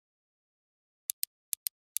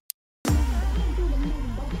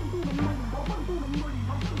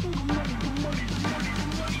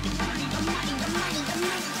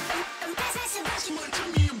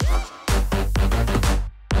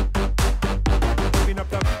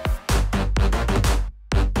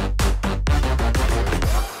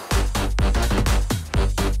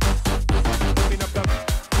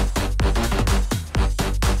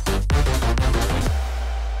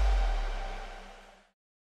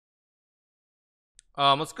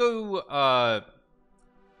Let's go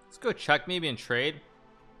check maybe and trade.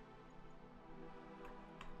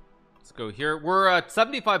 Let's go here. We're at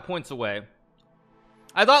 75 points away.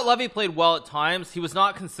 I thought Levy played well at times. He was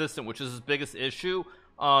not consistent, which is his biggest issue.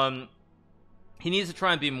 He needs to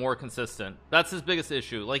try and be more consistent. That's his biggest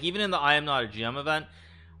issue. Like, even in the I Am Not a GM event,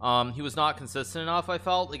 he was not consistent enough, I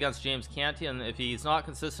felt, against James Canty. And if he's not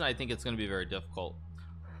consistent, I think it's going to be very difficult.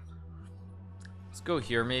 Let's go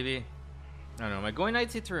here, maybe. I don't know. Am I going knight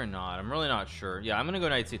c3 or not? I'm really not sure. Yeah, I'm going to go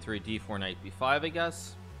knight c3, d4, knight b5, I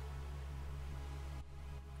guess.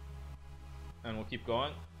 And we'll keep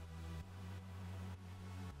going.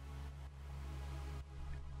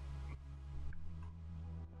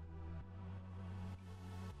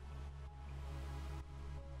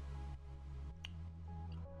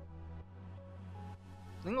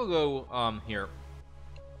 I think we'll go here.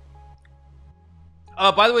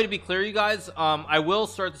 By the way, to be clear, you guys, I will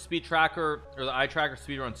start the speed tracker or the eye tracker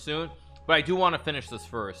speedrun soon, but I do want to finish this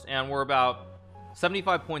first, and we're about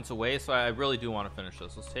 75 points away, so I really do want to finish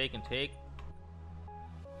this. Let's take and take.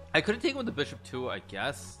 I could have taken with the bishop too, I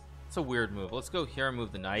guess. It's a weird move. Let's go here and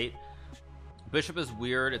move the knight. Bishop is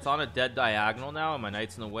weird. It's on a dead diagonal now, and my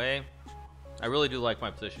knight's in the way. I really do like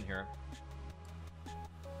my position here.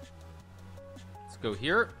 Let's go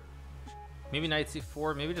here. Maybe knight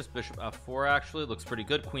c4, maybe just bishop f4. Actually looks pretty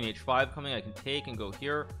good. Queen h5 coming. I can take and go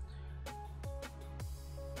here.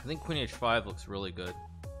 I think queen h5 looks really good.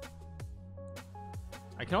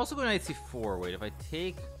 I can also go knight c4. Wait, if I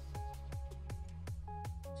take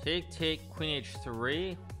queen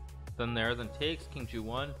h3, then takes king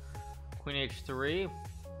g1, queen h3.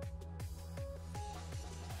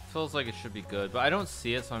 Feels like it should be good, but I don't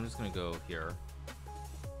see it, so I'm just gonna go here.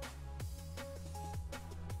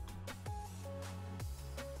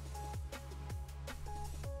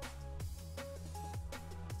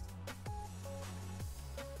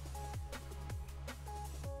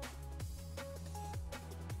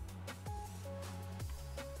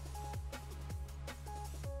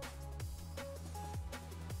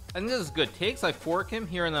 I think this is good. Takes, I fork him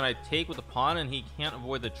here, and then I take with the pawn, and he can't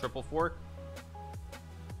avoid the triple fork.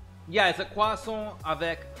 Yeah, it's a croissant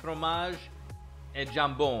avec fromage et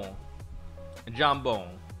jambon. Jambon.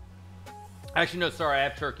 Actually, no, sorry, I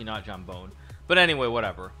have turkey, not jambon. But anyway,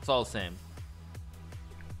 whatever. It's all the same.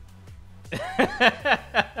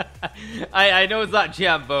 I know it's not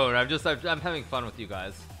jambon. I'm having fun with you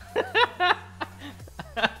guys.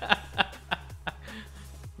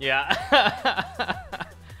 Yeah.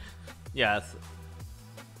 Yes.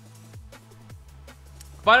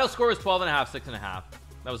 Final score was 12.5, 6.5.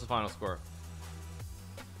 That was the final score.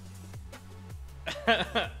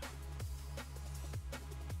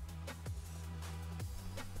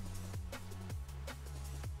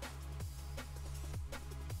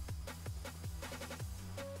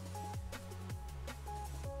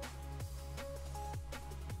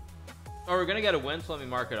 Oh, we're gonna get a win, so let me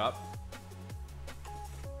mark it up.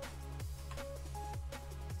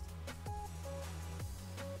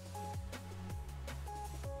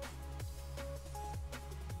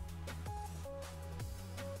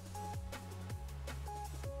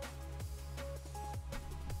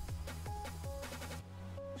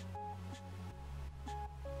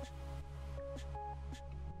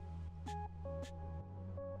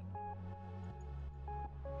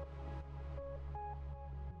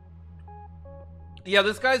 Yeah,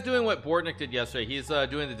 this guy's doing what Bortnick did yesterday. He's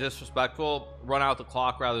doing the disrespectful, run out the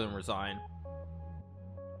clock rather than resign.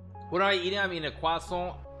 What am I eating? I'm eating a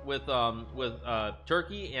croissant with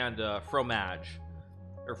turkey and fromage,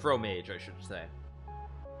 or fromage, I should say.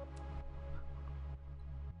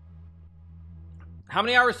 How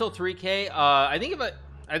many hours till 3K? I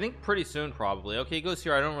think pretty soon, probably. Okay, he goes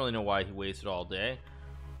here. I don't really know why he wasted all day.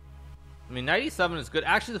 I mean, 97 is good.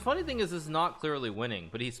 Actually, the funny thing is, this is not clearly winning,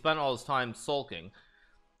 but he spent all his time sulking.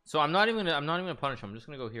 So I'm not even gonna punish him. I'm just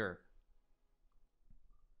gonna go here.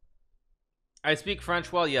 I speak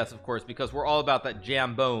French well, yes, of course, because we're all about that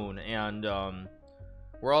jambon and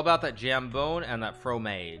that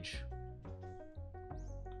fromage.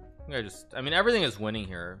 I mean, everything is winning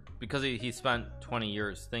here because he spent 20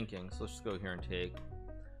 years thinking. So let's just go here and take.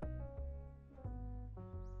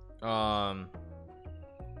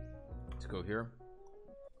 Let's go here.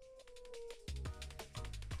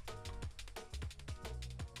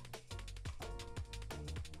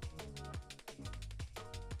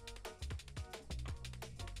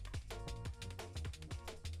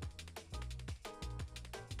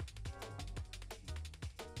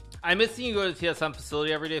 I miss seeing you go to the TSM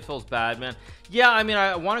facility every day. It feels bad, man. Yeah, I mean,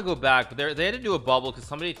 I want to go back, but they had to do a bubble because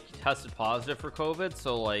somebody tested positive for COVID.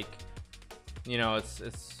 So, like, you know,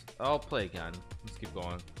 it's I'll play again. Let's keep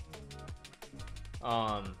going.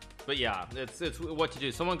 But yeah, it's what to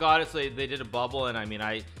do. Someone got it, so they did a bubble, and I mean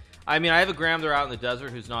I have a Graham there out in the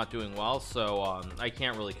desert who's not doing well, so I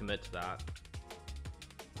can't really commit to that.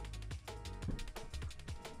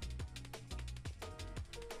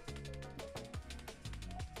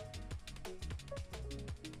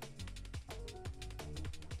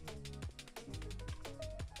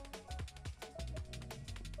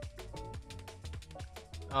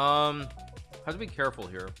 Have to be careful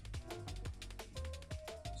here.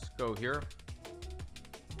 Let's go here.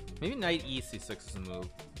 Maybe knight e c6 is a move.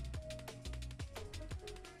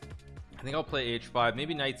 I think I'll play h5,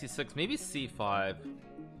 maybe knight c6, maybe c5.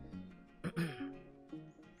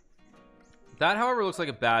 That, however, looks like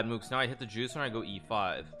a bad move, because now I hit the juice and I go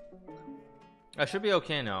e5. I should be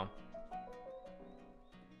okay now.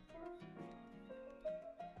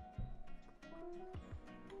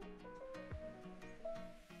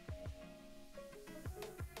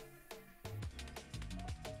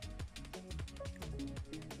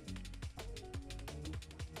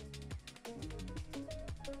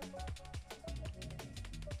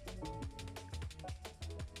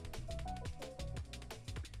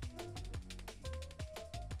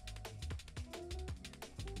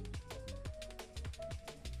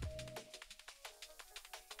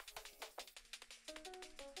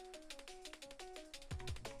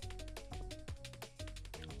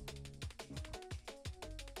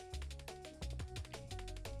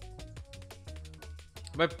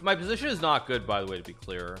 My position is not good, by the way, to be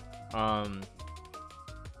clear. It's gonna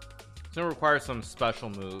require some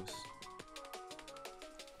special moves.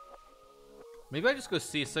 Maybe I just go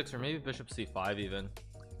c6, or maybe bishop c5 even.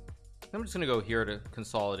 I'm just gonna go here to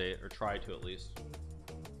consolidate, or try to at least.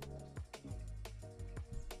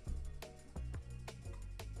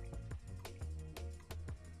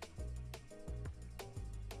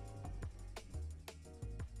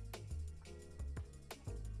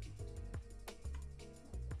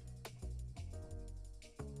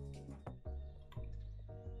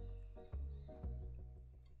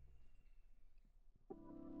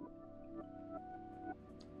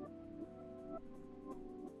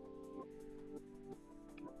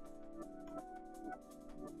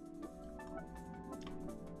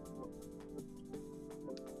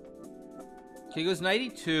 Okay, he goes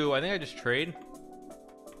 92. I think I just trade.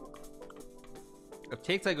 If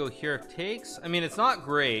takes, I go here. If takes, I mean, it's not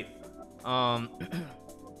great. I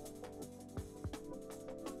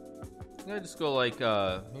think I just go like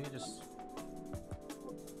maybe just.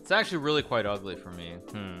 It's actually really quite ugly for me.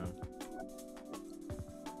 I'm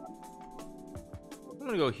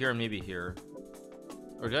gonna go here and maybe here.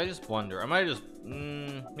 Or did I just blunder? I might just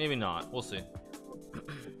maybe not. We'll see.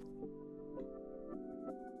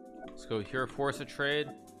 Let's go here, force a trade.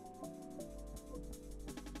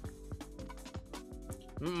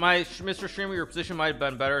 Mr. Streamer, your position might have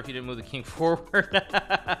been better if you didn't move the king forward.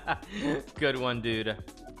 Good one, dude.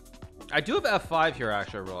 I do have f5 here,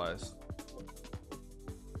 actually, I realized.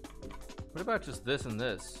 What about just this and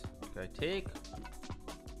this? Okay, take.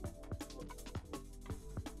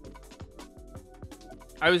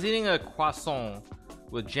 I was eating a croissant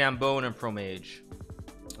with jambon and fromage.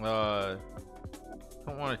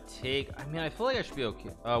 Don't want to take. I mean, I feel like I should be okay.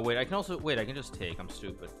 Wait, I can also wait. I can just take. I'm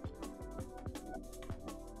stupid.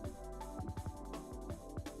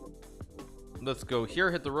 Let's go here.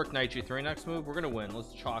 Hit the rook, knight g3 next move. We're gonna win.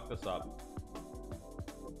 Let's chalk this up.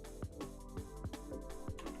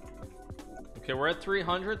 Okay, we're at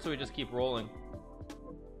 300, so we just keep rolling.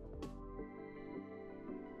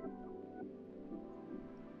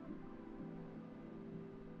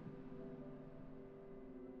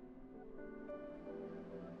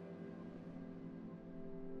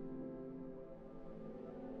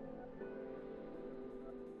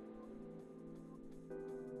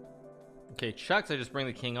 Okay, checks. I just bring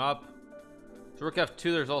the king up. So rook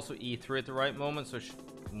f2. There's also e3 at the right moment. So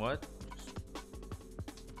what?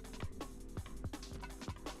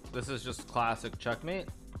 This is just classic checkmate.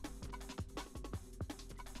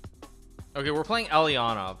 Okay, we're playing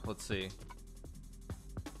Elianov. Let's see.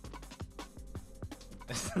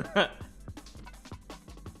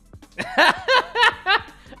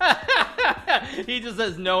 He just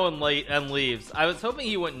says no and late and leaves. I was hoping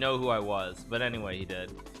he wouldn't know who I was, but anyway, he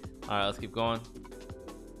did. All right, let's keep going.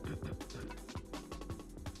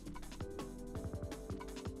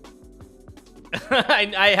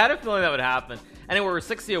 I had a feeling that would happen. Anyway, we're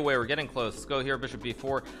 60 away. We're getting close. Let's go here, bishop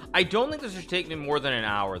b4. I don't think this should take me more than an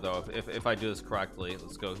hour, though, if I do this correctly.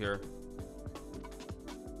 Let's go here.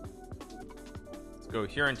 Let's go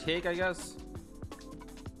here and take, I guess.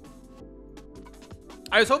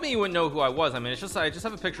 I was hoping you wouldn't know who I was. I mean, it's just I just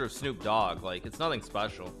have a picture of Snoop Dogg. Like, it's nothing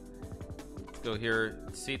special. Let's go here.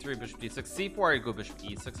 C3, bishop d6. C4, I'd go bishop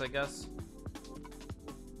e6, I guess.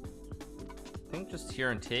 I think just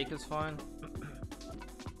here and take is fine.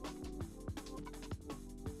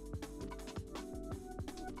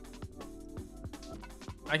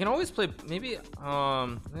 I can always play maybe I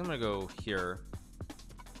think I'm gonna go here.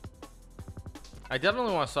 I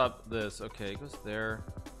definitely want to stop this. Okay, it goes there.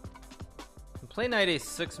 Play knight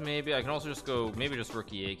a6 maybe. I can also just go maybe just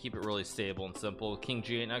rook e8, keep it really stable and simple. King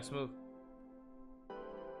g8 next move.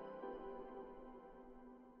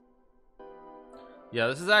 Yeah,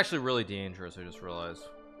 this is actually really dangerous. I just realized.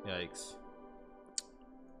 Yikes.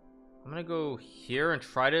 I'm gonna go here and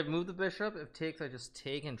try to move the bishop. If takes, I just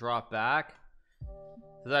take and drop back.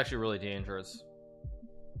 This is actually really dangerous.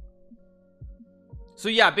 So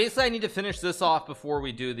yeah, basically I need to finish this off before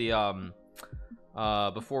we do the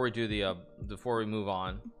before we move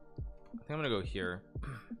on. I think I'm gonna go here.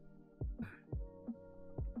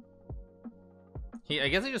 I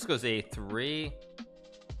guess he just goes a3,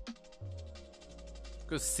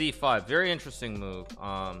 goes c5. Very interesting move.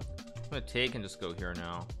 I'm gonna take and just go here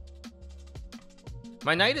now.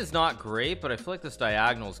 My knight is not great, but I feel like this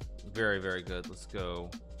diagonal is very, very good. Let's go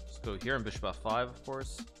here and bishop f5, of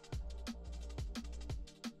course.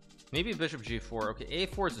 Maybe bishop g4. Okay,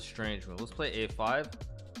 a4 is a strange move. Let's play a5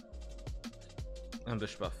 and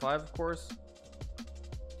bishop f5, of course.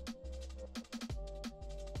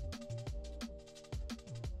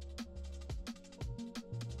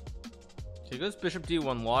 Okay, goes bishop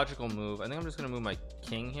d1, logical move. I think I'm just gonna move my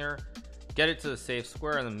king here, get it to the safe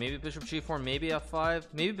square, and then maybe bishop g4, maybe f5,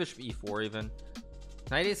 maybe bishop e4 even.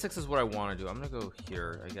 Knight a6 is what I want to do. I'm gonna go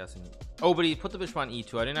here, I guess. And... oh, but he put the bishop on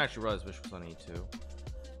e2. I didn't actually realize bishop was on e2.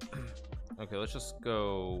 Okay, let's just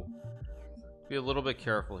go be a little bit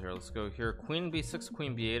careful here. Let's go here. Queen b6,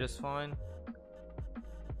 queen b8 is fine.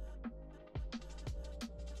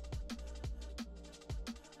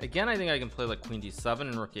 Again, I think I can play like queen d7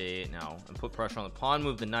 and rook a8 now and put pressure on the pawn,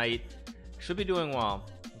 move the knight. Should be doing well.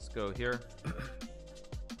 Let's go here.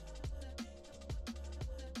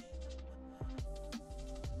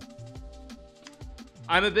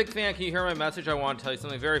 I'm a big fan. Can you hear my message? I want to tell you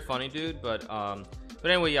something very funny, dude, but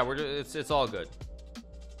anyway, yeah, it's all good.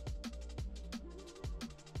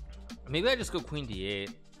 Maybe I just go queen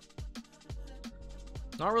d8.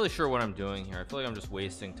 Not really sure what I'm doing here. I feel like I'm just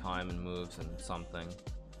wasting time and moves and something.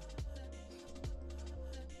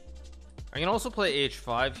 I can also play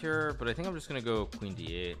h5 here, but I think I'm just gonna go queen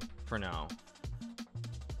d8 for now.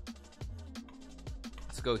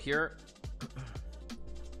 Let's go here.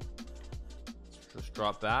 Let's just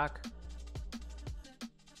drop back.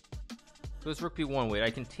 Goes rook b1. Wait, I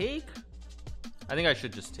can take? I think I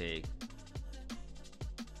should just take.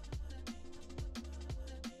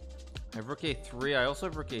 I have rook a3. I also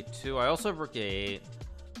have rook a2. I also have rook a8. I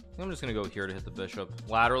think I'm just gonna go here to hit the bishop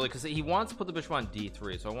laterally because he wants to put the bishop on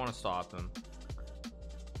d3, so I want to stop him.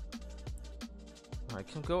 I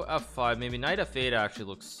can go f5. Maybe knight f8 actually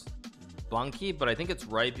looks bunky, but I think it's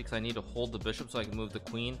right because I need to hold the bishop so I can move the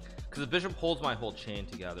queen, because the bishop holds my whole chain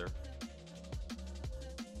together.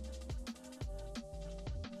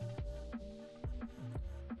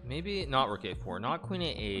 Maybe not rook a4, not queen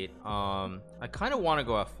a8. I kind of want to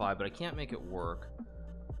go f5, but I can't make it work.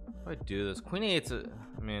 How do I do this? Queen a8's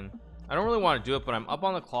I mean, I don't really want to do it, but I'm up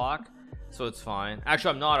on the clock, so it's fine.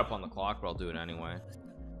 Actually, I'm not up on the clock, but I'll do it anyway.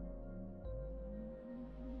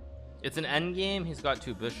 It's an end game. He's got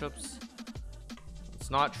two bishops.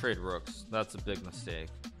 Let's not trade rooks. That's a big mistake.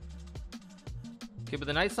 Okay, but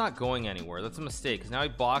the knight's not going anywhere. That's a mistake, because now he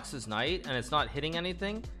boxes knight, and it's not hitting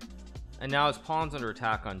anything. And now his pawn's under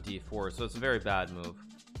attack on d4, so it's a very bad move.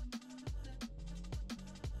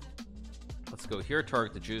 Let's go here,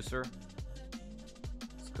 target the juicer.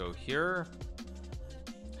 Let's go here.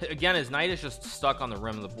 Again, his knight is just stuck on the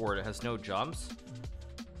rim of the board. It has no jumps.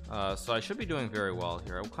 So I should be doing very well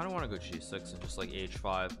here. I kind of want to go g6 and just like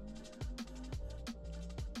h5.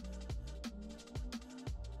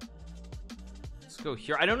 Let's go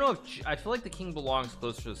here. I don't know if I feel like the king belongs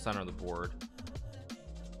closer to the center of the board.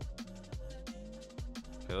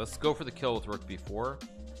 Okay, let's go for the kill with rook b4.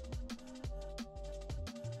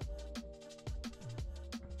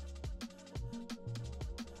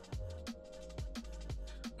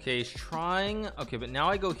 Okay, he's trying. Okay, but now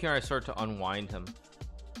I go here, I start to unwind him.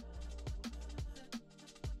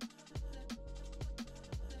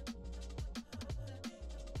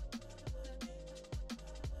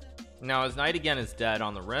 Now his knight again is dead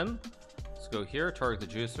on the rim. Let's go here, target the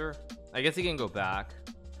juicer. I guess he can go back.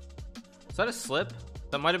 Is that a slip?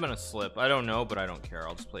 That might have been a slip. I don't know, but I don't care.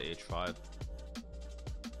 I'll just play h5.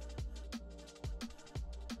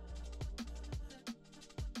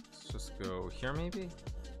 go here maybe.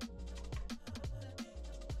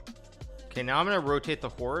 Okay, now I'm gonna rotate the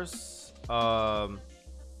horse.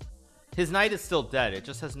 His knight is still dead. It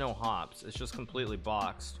just has no hops. It's just completely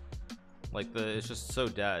boxed. Like it's just so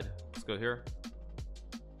dead. Let's go here.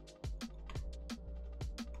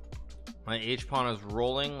 My H pawn is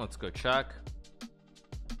rolling. Let's go check.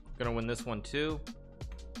 Gonna win this one too.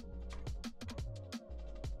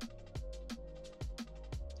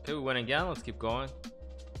 Okay, we win again. Let's keep going.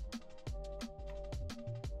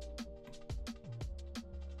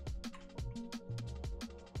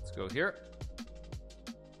 Let's go here.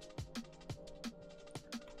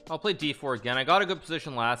 I'll play d4 again. I got a good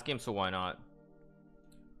position last game, so why not?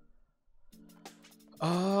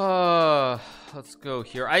 Let's go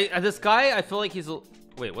here. This guy, I feel like he's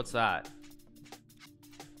wait, what's that?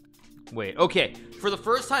 Wait, okay. For the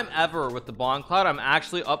first time ever with the Bongcloud, I'm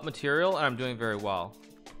actually up material and I'm doing very well.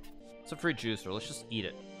 It's a free juicer. Let's just eat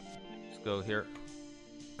it. Let's go here.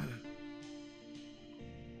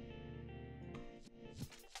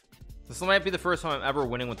 This might be the first time I'm ever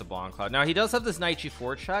winning with the Bongcloud. Now he does have this knight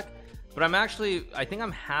g4 check, but I think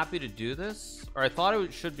I'm happy to do this, or I thought I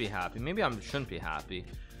should be happy. Maybe I shouldn't be happy,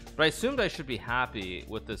 but I assumed I should be happy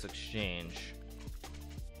with this exchange.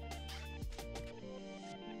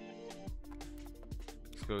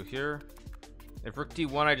 Let's go here. If rook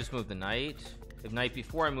d1, I just move the knight. If knight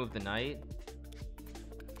b4, I move the knight.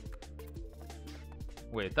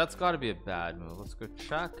 Wait, that's got to be a bad move. Let's go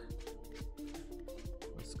check.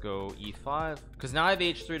 Let's go e5, because now I have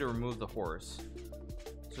h3 to remove the horse.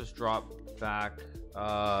 Let's just drop back.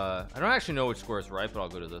 I don't actually know which square is right, but I'll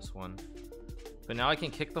go to this one. But now I can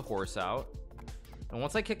kick the horse out, and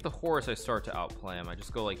once I kick the horse, I start to outplay him. I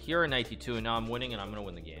just go like here, knight d2, and now I'm winning, and I'm gonna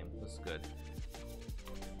win the game. This is good.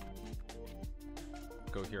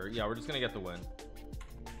 Go here. Yeah, we're just gonna get the win.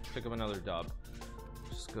 Pick up another dub.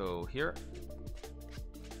 Just go here.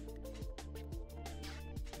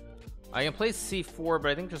 I can play c4,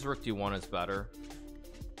 but I think just rook d1 is better.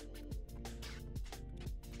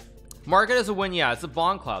 Mark it as a win. Yeah, it's a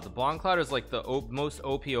Bongcloud. The Bongcloud is like the most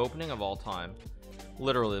OP opening of all time.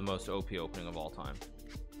 Literally the most OP opening of all time.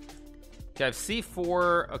 Okay, I have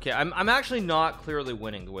c4. Okay, I'm actually not clearly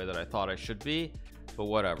winning the way that I thought I should be, but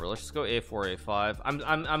whatever. Let's just go a4, a5.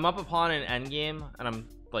 I'm up upon an endgame, and I'm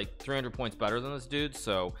like 300 points better than this dude.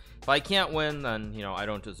 So if I can't win, then you know I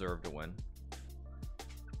don't deserve to win.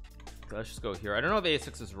 Let's just go here. I don't know if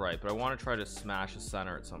a6 is right, but I want to try to smash a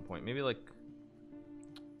center at some point. Maybe like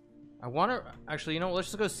I want to actually, you know,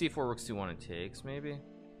 let's just go c4, rook c1 and takes. Maybe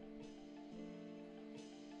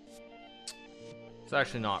it's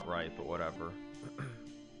actually not right, but whatever.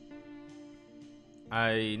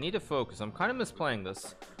 I need to focus. I'm kind of misplaying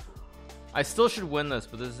this. I still should win this,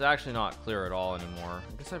 but this is actually not clear at all anymore.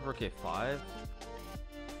 I guess I have rook a5.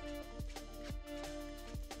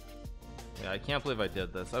 Yeah, I can't believe I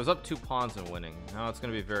did this. I was up 2 pawns and winning. Now it's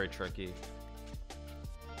going to be very tricky.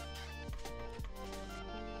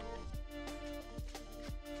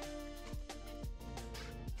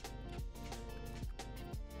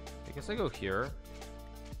 I guess I go here.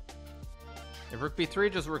 If rook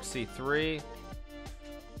b3, just rook c3.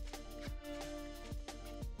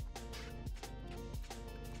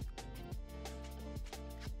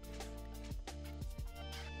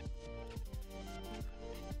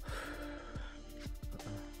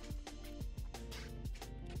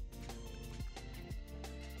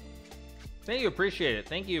 Thank you, appreciate it.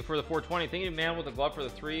 Thank you for the 420. Thank you, man with the glove, for the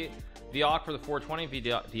 3. Vioc for the 420.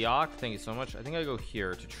 Vioc, thank you so much. I think I go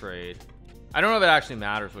here to trade. I don't know if it actually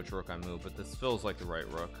matters which rook I move, but this feels like the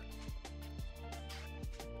right rook.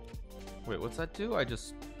 Wait, what's that do? I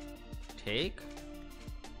just take?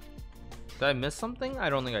 Did I miss something? I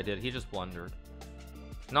don't think I did. He just blundered.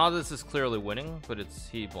 Now this is clearly winning, but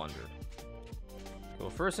he blundered. Okay, well,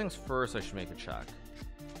 first things first, I should make a check.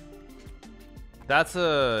 That's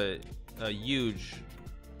a huge,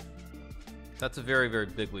 that's a very, very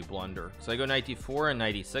bigly blunder. So I go knight d4 and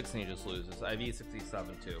knight e6 and he just loses. I have e6, e7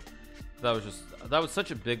 too. That was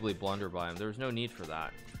such a bigly blunder by him. There was no need for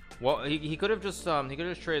that. Well, he could have just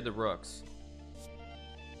traded the rooks.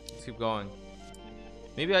 Let's keep going.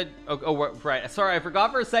 Maybe oh right, sorry, I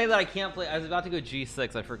forgot for a second that I can't play. I was about to go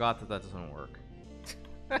g6. I forgot that doesn't work.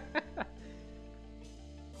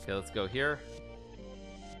 Okay, let's go here.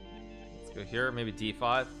 Let's go here, maybe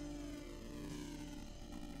d5.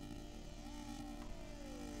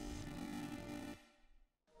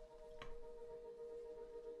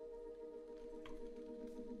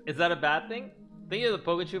 Is that a bad thing? Thank you to the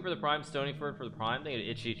Pikachu for the prime, Stonyford for the prime. Thank you to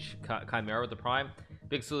Itchy Chimera with the prime.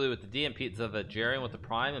 Big Suli with the D, and Pete Zavajarian with the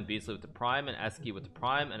Prime, and Beasley with the Prime, and Eski with the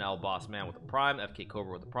Prime, and El Boss Man with the Prime, FK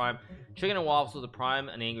Cobra with the Prime, Chicken and Waffles with the Prime,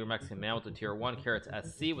 an Angry Mexican Man with the tier 1, Carrots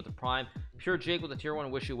SC with the Prime, Pure Jake with the tier 1,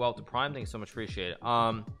 and Wish You Well with the Prime. Thank you so much, appreciate it.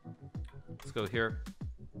 Let's go here.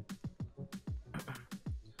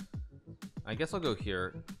 I guess I'll go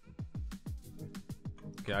here.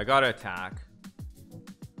 Okay, I gotta attack.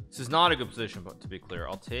 This is not a good position, but to be clear,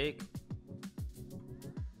 I'll take.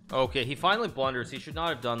 Okay, he finally blunders. He should not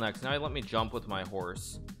have done that, because now he let me jump with my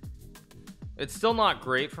horse. It's still not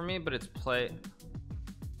great for me, but it's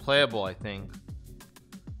playable, I think.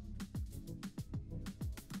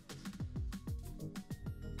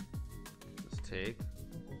 Just take.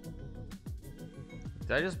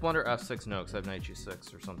 Did I just blunder f6? No, because I have knight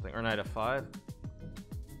g6 or something, or knight f5.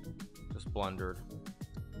 Just blundered.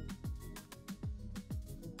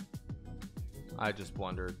 I just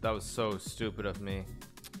blundered. That was so stupid of me.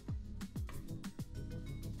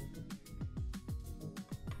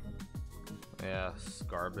 Yeah, it's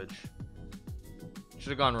garbage. Should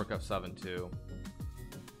have gone rook f7 too.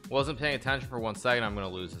 Wasn't paying attention for 1 second. I'm gonna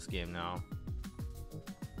lose this game now.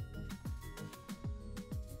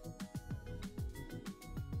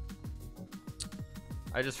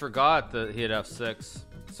 I just forgot that he had f6.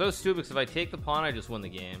 So stupid, because if I take the pawn, I just win the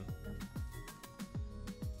game.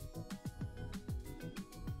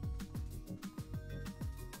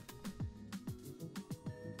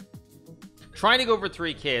 Trying to go for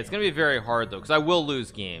 3k. It's gonna be very hard though, because I will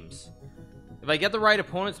lose games. If I get the right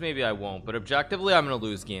opponents, maybe I won't, but objectively I'm gonna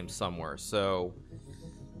lose games somewhere, so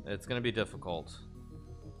it's gonna be difficult.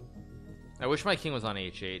 I wish my king was on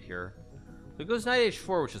h8 here. It goes knight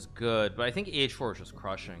h4, which is good, but I think h4 is just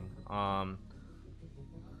crushing. How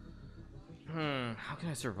can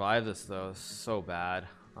I survive this though? It's so bad.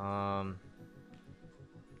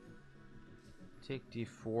 Take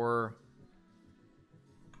d4.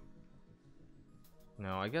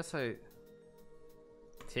 No, I guess I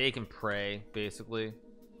take and pray, basically.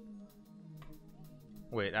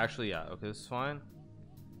 Wait, actually, yeah. Okay, this is fine.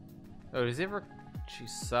 Oh, does he ever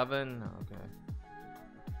g7? No, okay.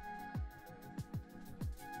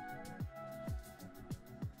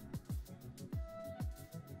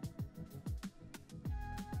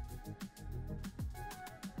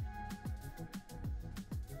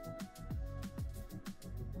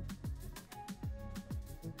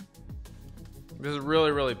 This is really,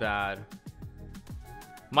 really bad.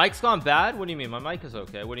 Mic's gone bad? What do you mean? My mic is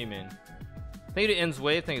okay. What do you mean? Thank you to In's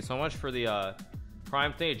Wave. Thank you so much for the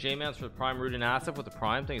Prime. Thank you to J-Mans for the Prime. Root and Asif with the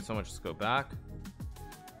Prime. Thank you so much. Let's go back.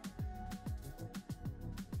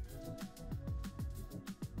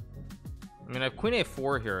 I mean, I have Queen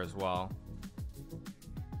A4 here as well.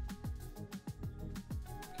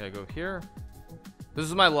 Okay, I go here. This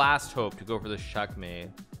is my last hope to go for this checkmate.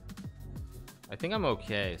 I think I'm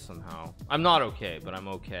okay somehow. I'm not okay, but I'm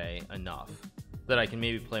okay enough that I can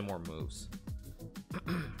maybe play more moves.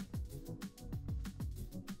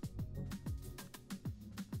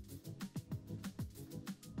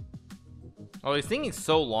 Oh, he's thinking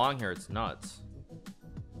so long here, it's nuts.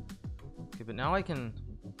 Okay, but now I can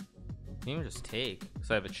even just take,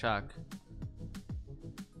 because I have a check.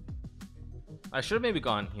 I should have maybe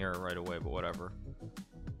gone here right away, but whatever.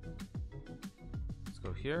 Let's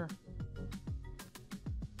go here.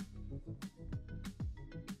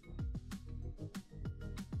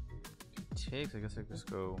 Takes, I guess I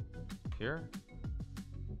just go here.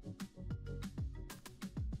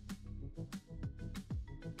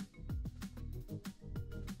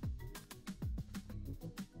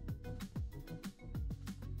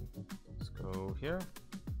 Let's go here.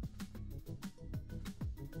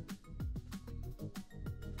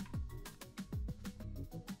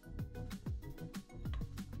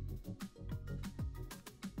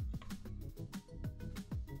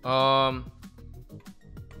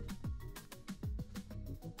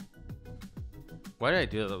 Why did I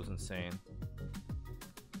do that? That was insane.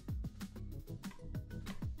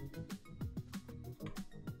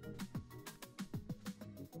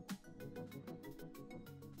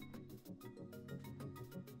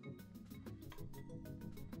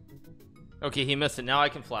 Okay, he missed it. Now I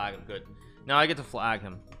can flag him. Good. Now I get to flag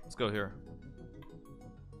him. Let's go here.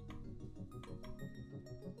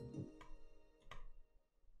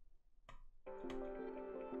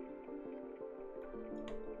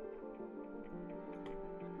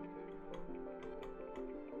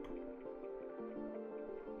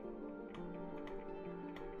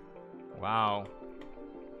 Wow.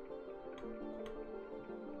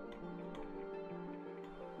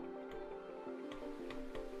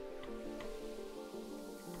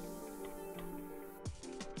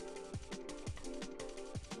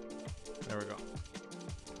 There we go.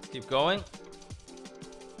 Keep going.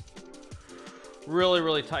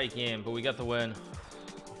 Really tight game, but we got the win.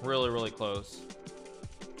 Really close.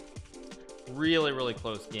 Really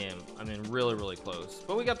close game. I mean, really close,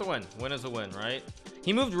 but we got the win. Win is a win, right?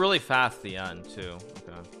 He moved really fast at the end too.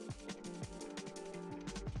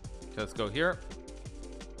 Okay, let's go here.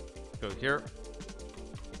 Let's go here.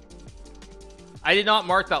 I did not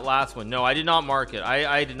mark that last one. No, I did not mark it.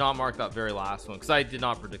 I did not mark that very last one because I did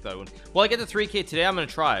not predict that one. Well, I get to 3K today. I'm gonna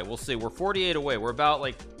try. We'll see. We're 48 away. We're about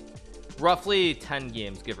like roughly 10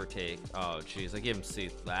 games, give or take. Oh jeez, I gave him C.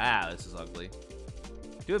 This is ugly.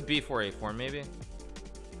 Do a B4 A4 maybe.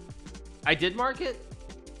 I did mark it.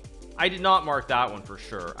 I did not mark that one for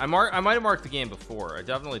sure. I might have marked the game before. I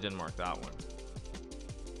definitely didn't mark that one.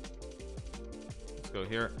 Let's go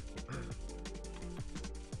here.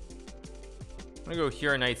 I'm gonna go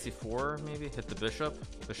here, knight c4 maybe, hit the bishop.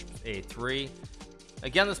 Bishop a3.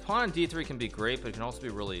 Again, this pawn on d3 can be great, but it can also be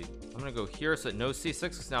really... I'm gonna go here so that no c6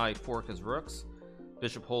 because now I fork his rooks.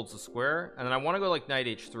 Bishop holds the square, and then I want to go like knight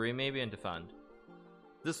h3 maybe and defend.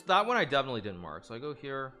 That one I definitely didn't mark, so I go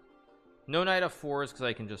here. No knight f4s because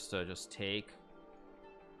I can just take.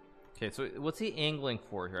 Okay, so what's he angling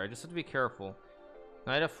for here? I just have to be careful.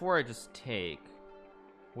 Knight f4, I just take.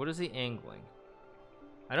 What is he angling?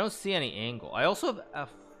 I don't see any angle. I also have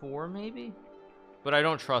f4 maybe, but I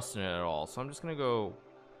don't trust in it at all. So I'm just gonna go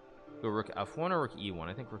rook f1 or rook e1.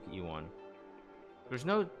 I think rook e1. There's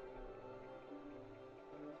no...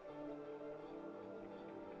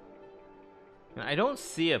 I don't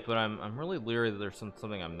see it, but I'm really leery that there's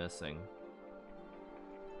something I'm missing.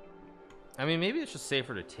 I mean, maybe it's just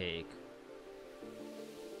safer to take.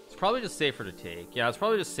 It's probably just safer to take. Yeah, it's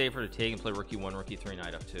probably just safer to take and play rook e1, rook e3,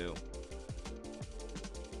 knight f2.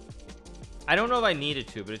 I don't know if I needed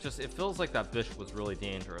to, but it feels like that bishop was really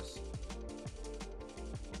dangerous.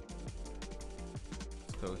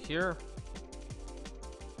 Let's go here.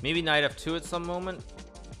 Maybe knight f2 at some moment.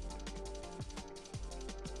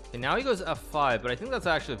 And now he goes f5, but I think that's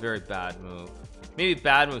actually a very bad move. Maybe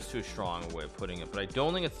bad move's too strong a way of putting it, but I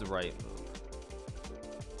don't think it's the right move.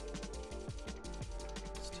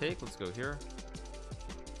 Let's take. Let's go here.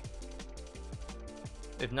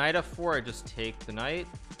 If knight f4, I just take the knight.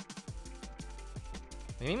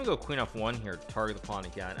 I can even go queen f1 here to target the pawn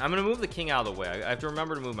again. I'm gonna move the king out of the way. I have to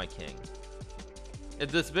remember to move my king.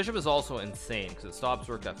 This bishop is also insane because it stops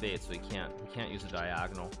rook f8, so he can't use a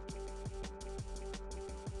diagonal.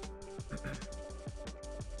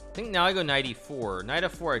 I think now I go knight e4. Knight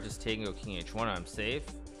f4, I just take and go king h1. I'm safe.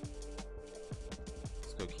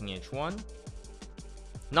 Let's go king h1.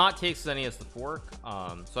 Not takes any as the fork,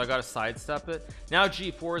 so I gotta sidestep it. Now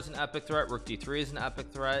g4 is an epic threat. Rook d3 is an epic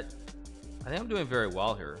threat. I think I'm doing very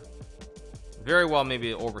well here. Very well,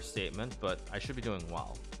 maybe an overstatement, but I should be doing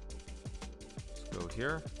well. Let's go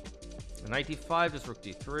here. Knight d5, just rook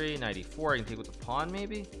d3. Knight e4, I can take with the pawn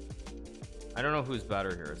maybe. I don't know who's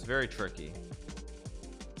better here. It's very tricky.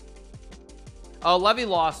 Levy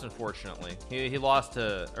lost, unfortunately. He lost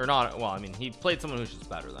to, or not, well, I mean, he played someone who's just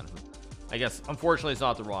better than him. I guess, unfortunately, is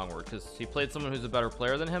not the wrong word, because he played someone who's a better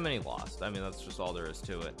player than him, and he lost. I mean, that's just all there is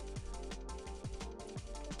to it.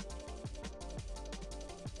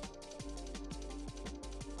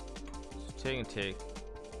 Just take and take.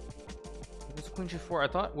 It's queen g4. I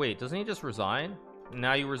thought, wait, doesn't he just resign?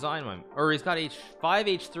 Now you resign, or he's got h5,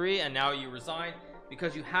 h3, and now you resign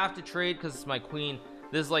because you have to trade because it's my queen.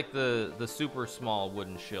 This is like the super small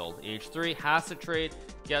wooden shield. h3 has to trade,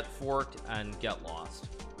 get forked, and get lost.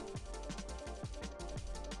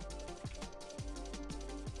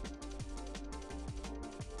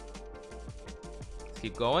 Let's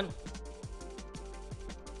keep going.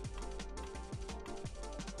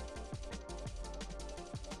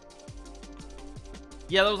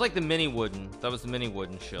 Yeah, that was like the mini wooden. That was the mini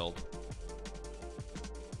wooden shield.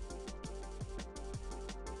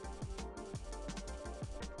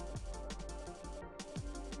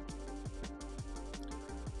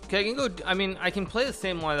 Okay, I can go. I mean, I can play the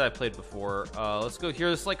same line that I played before. Let's go here.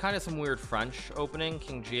 This is like kind of some weird French opening.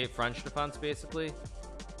 King g8 French defense, basically.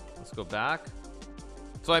 Let's go back.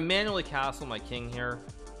 So I manually castle my king here.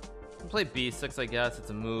 I can play b6, I guess. It's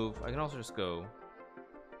a move. I can also just go.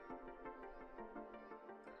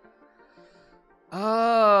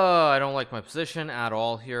 I don't like my position at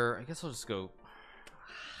all here. I guess I'll just go.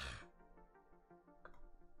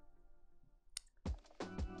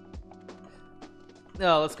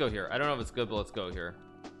 No, let's go here. I don't know if it's good, but let's go here.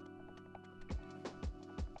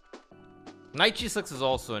 Knight g6 is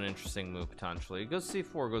also an interesting move potentially. It goes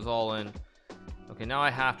c4, goes all in. Okay, now I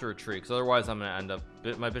have to retreat because otherwise I'm gonna end up,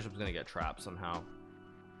 my bishop's gonna get trapped somehow.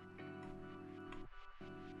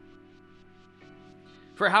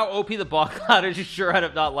 For how OP the Bongcloud is, you sure I'd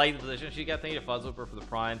have not liked the position she got. Thank you to Fuzzlooper for the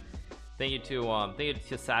Prime. Thank you to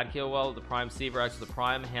Sadkill the Prime, Seaverax for the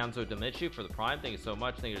Prime, Hanzo Demichi for the Prime. Thank you so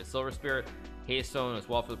much. Thank you to Silver Spirit, Haystone as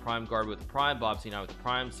well for the Prime, Guard with the Prime, Bob C9 with the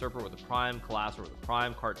Prime, Serper with the Prime, Calasser with the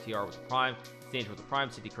Prime, Cart TR with the Prime, Stage with the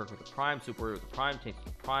Prime, CD Kirk with the Prime, Super Warrior with the Prime, Tank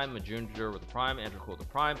with the Prime, Majunger with the Prime, Andrew Cole with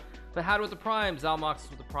the Prime, Fahad with the Prime, Zalmox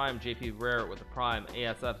with the Prime, JP Rare with the Prime,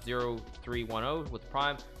 ASF 0310 with the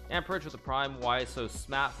Prime, Amperage with the Prime, YSO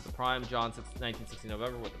Smat with the Prime, John 1960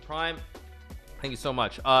 November with the Prime. Thank you so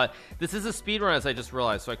much. This is a speedrun, as I just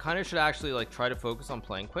realized, so I kind of should actually like try to focus on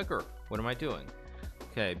playing quicker. What am I doing?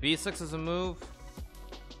 Okay, B6 is a move.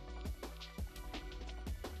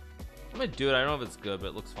 I'm gonna do it. I don't know if it's good, but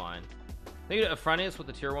it looks fine. Thank you to Aphrenius with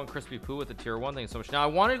the tier 1, Crispy Poo with the tier 1. Thank you so much. Now I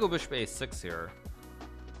wanted to go bishop A6 here.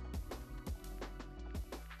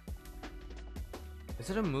 Is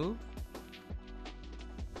it a move?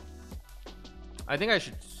 I think I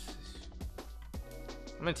should.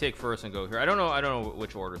 I'm gonna take first and go here. I don't know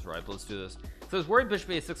which order is right, but let's do this. So it's worried bishop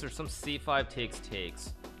A6. There's some C5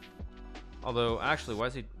 takes. Although actually, why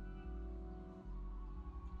is he?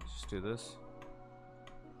 Let's just do this.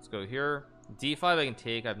 Let's go here. D5 I can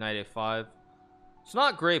take. I have knight A5. It's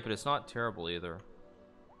not great, but it's not terrible either.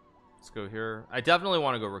 Let's go here. I definitely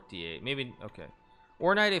want to go rook D8. Maybe okay.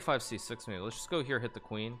 Or knight A5 C6 maybe. Let's just go here. Hit the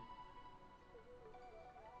queen.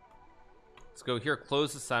 Let's go here.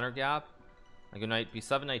 Close the center gap. I go knight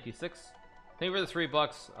B7, knight D6. Thank you for the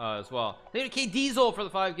 $3 as well. Thank you to K Diesel for the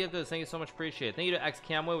 5 gifted. Thank you so much, appreciate it. Thank you to X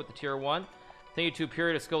Camway with the tier 1. Thank you to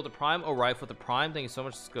Period of Skill with the Prime. Oh, Rife with the Prime. Thank you so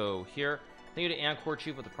much. Let's go here. Thank you to Ancor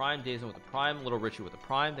Chief with the Prime. Dazen with the Prime. Little Richie with the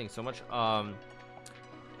Prime. Thank you so much. Want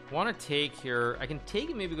to take here. I can take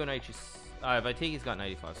it. Maybe go knight G. If I take, he's got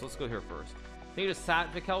 95. So let's go here first. Thank you to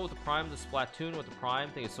Sat Vikel with the Prime. The Splatoon with the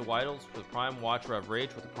Prime. Thank you to Widles for the Prime. Watch Rev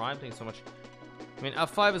Rage with the Prime. Thank you so much. I mean,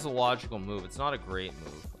 F5 is a logical move. It's not a great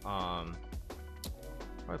move. How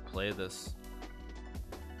do I play this?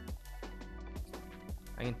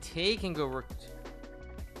 I can take and go rook.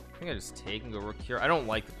 I think I just take and go rook here. I don't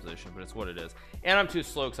like the position, but it's what it is. And I'm too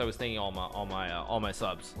slow because I was thinking all my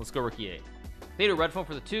subs. Let's go rook E8. Thank you to Redphone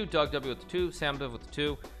for the 2. Doug W with the 2. Sam Biv with the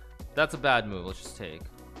 2. That's a bad move. Let's just take.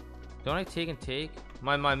 Don't I take and take?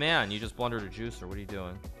 My man, you just blundered a juicer. What are you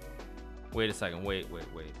doing? Wait a second. Wait.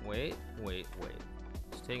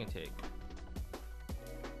 Just take and take.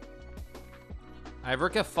 I have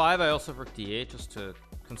rook F5. I also have rook D8 just to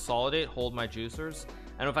consolidate, hold my juicers.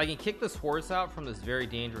 And if I can kick this horse out from this very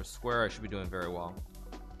dangerous square, I should be doing very well.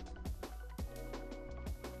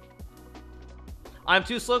 I'm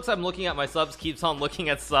too slow because I'm looking at my subs. Keeps on looking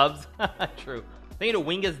at subs. True. Thank you to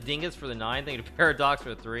Wingus Dingus for the 9. Thank you to Paradox for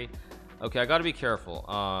the 3. Okay, I got to be careful.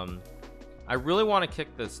 I really want to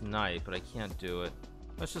kick this knight, but I can't do it.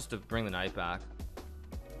 Let's just bring the knight back.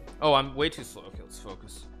 Oh, I'm way too slow. Okay, let's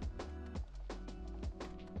focus.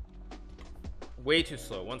 Way too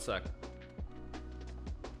slow. 1 sec.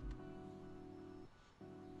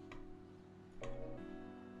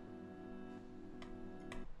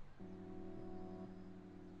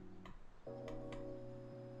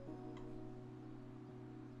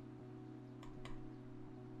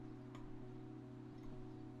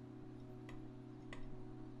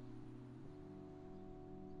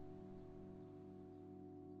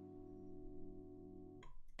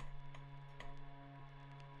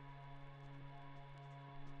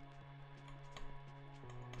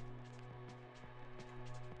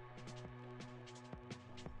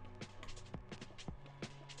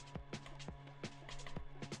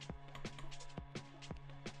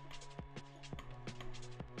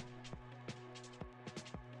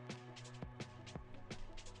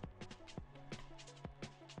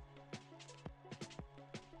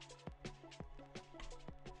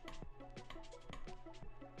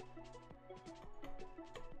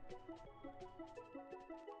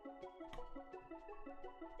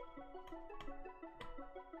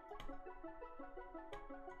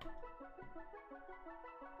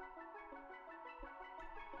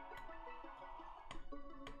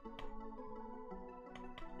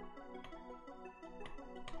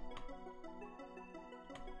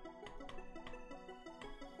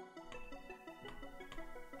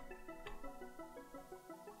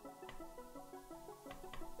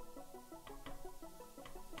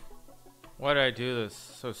 Why did I do this?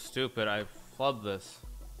 So stupid. I flubbed this.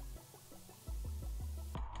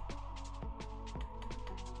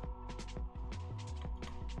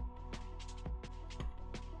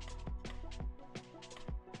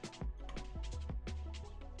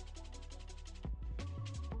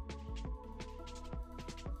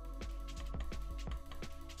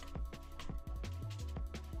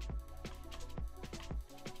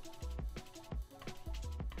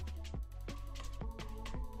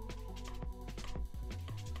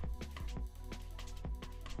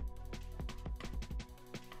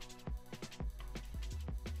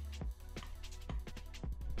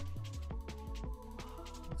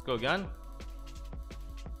 go again.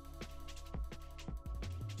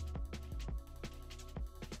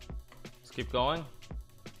 Let's keep going.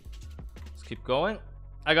 Let's keep going.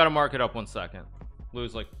 I gotta mark it up 1 second.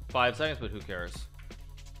 Lose like 5 seconds, but who cares?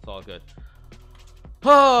 It's all good.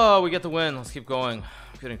 Oh, we get the win. Let's keep going.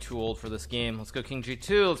 I'm getting too old for this game. Let's go king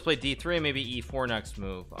g2. Let's play d3, maybe e4 next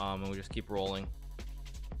move. And we just keep rolling.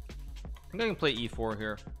 I think I can play e4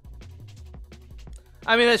 here.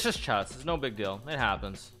 I mean, it's just chess. It's no big deal. It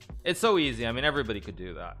happens. It's so easy. I mean, everybody could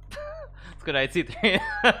do that. It's good. Knight c3.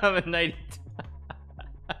 I'm at 92.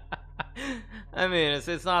 I mean,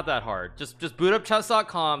 it's not that hard. Just boot up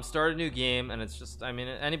chess.com, start a new game, and it's just, I mean,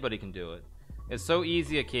 anybody can do it. It's so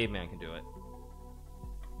easy a caveman can do it.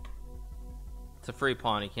 It's a free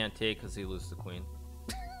pawn he can't take because he loses the queen.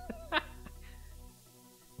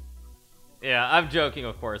 Yeah, I'm joking,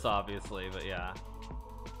 of course, obviously, but yeah.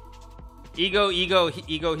 Ego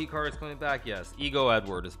Hikaru is coming back. Yes, Ego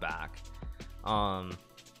Edward is back. No,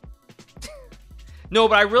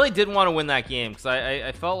 but I really did want to win that game because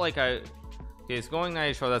I felt like okay, it's going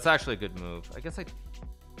knight h4. That's actually a good move. I guess I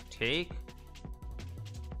take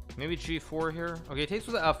maybe g4 here. Okay, it takes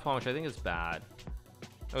with the f pawn, which I think is bad.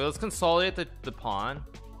 Okay, let's consolidate the pawn.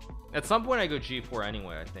 At some point I go g4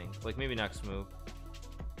 anyway, I think, like maybe next move.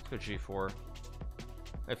 Let's go g4.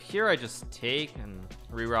 If here I just take and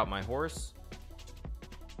reroute my horse.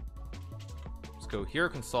 Let's go here,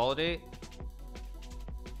 consolidate.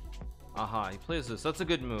 Aha, he plays this. That's a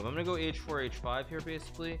good move. I'm gonna go h4 h5 here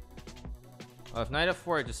basically. If knight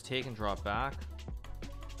f4 I just take and drop back.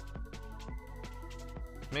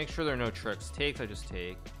 Make sure there are no tricks. Takes, I just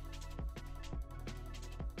take.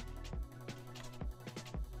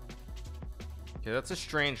 Okay, that's a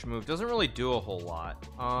strange move. Doesn't really do a whole lot.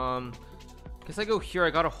 Guess I go here.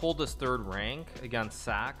 I gotta hold this third rank against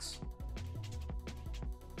Sachs.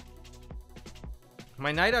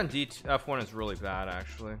 My knight on f1 is really bad,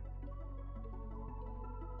 actually.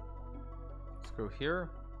 Let's go here.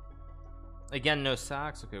 Again, no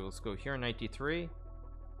Sachs. Okay, let's go here. Knight d3.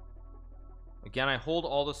 Again, I hold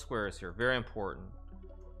all the squares here. Very important.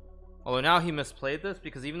 Although now he misplayed this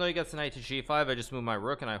because even though he gets the knight to g5, I just move my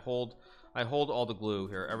rook and I hold all the glue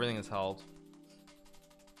here. Everything is held.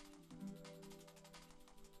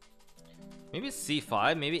 Maybe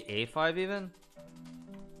c5, maybe a5 even.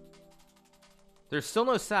 There's still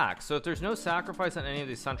no sack, so if there's no sacrifice on any of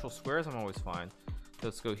these central squares, I'm always fine. So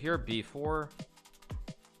let's go here, b4.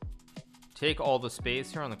 Take all the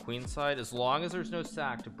space here on the queen side. As long as there's no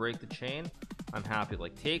sack to break the chain, I'm happy.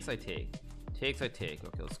 Like takes, I take. Takes, I take.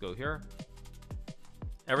 Okay, let's go here.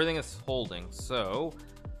 Everything is holding, so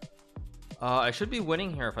I should be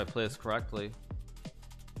winning here if I play this correctly.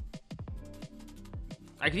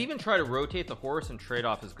 I could even try to rotate the horse and trade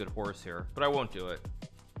off his good horse here, but I won't do it.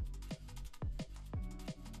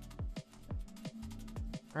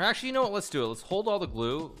 Or actually, you know what? Let's do it. Let's hold all the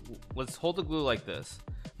glue. Let's hold the glue like this.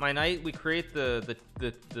 My knight, we create the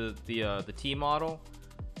T model,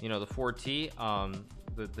 you know, the 4T,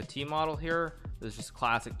 the T model here. This is just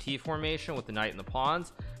classic T formation with the knight and the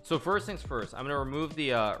pawns. So first things first, I'm going to remove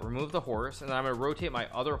the horse, and then I'm going to rotate my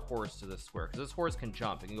other horse to this square because this horse can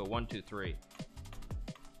jump. It can go 1 2 3.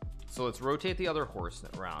 So let's rotate the other horse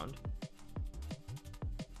around.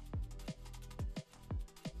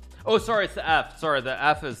 Oh, sorry, it's the F. Sorry, the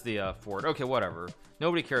F is the forward. Okay, whatever.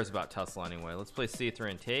 Nobody cares about Tesla anyway. Let's play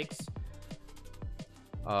c3 and takes.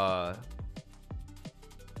 Let's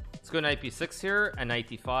go knight b6 here and knight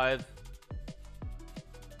d5.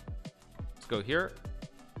 Let's go here.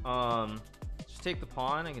 Just take the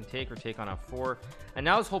pawn. I can take or take on f4. And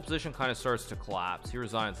now his whole position kind of starts to collapse. He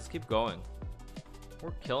resigns. Let's keep going. We're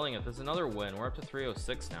killing it. There's another win. We're up to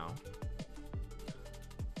 306 now.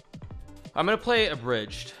 I'm gonna play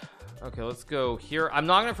abridged. Okay, let's go here. I'm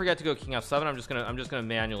not gonna forget to go king f7. I'm just gonna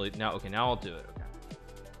manually now. Okay, now I'll do it. Okay,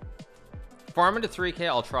 farm into 3k.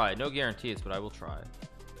 I'll try. No guarantees, but I will try.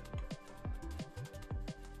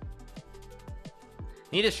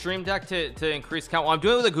 Need a stream deck to increase count. Well, I'm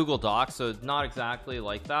doing it with a Google Doc, so it's not exactly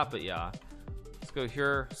like that, but yeah. Let's go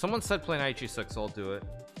here. Someone said play knight g6, so I'll do it.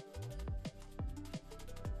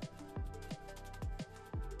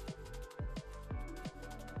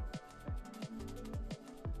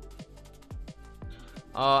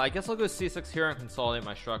 I guess I'll go c6 here and consolidate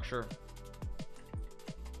my structure.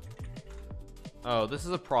 Oh, this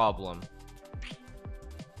is a problem.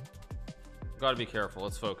 Gotta be careful.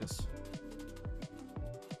 Let's focus.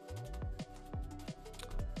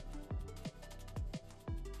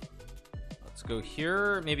 Let's go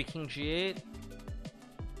here. Maybe king g8.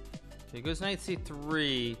 Okay, goes knight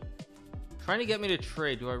c3. Trying to get me to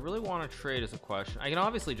trade. Do I really want to trade is a question. I can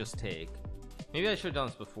obviously just take. Maybe I should have done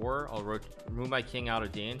this before. I'll remove my king out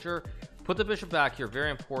of danger, put the bishop back here. Very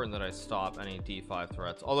important that I stop any d5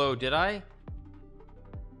 threats. Although, did I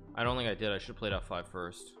don't think I did. I should have played f5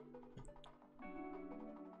 first.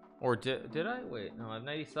 Or did I? Wait, no, I have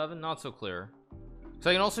 97. Not so clear. So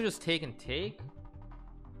I can also just take and take.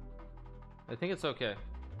 I think it's okay.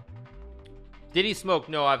 Did he smoke?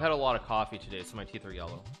 No, I've had a lot of coffee today, so my teeth are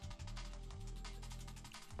yellow.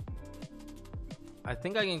 I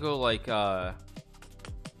think I can go like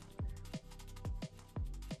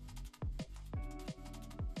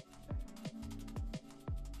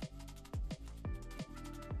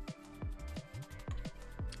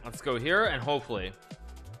let's go here and hopefully,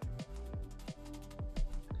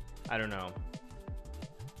 I don't know.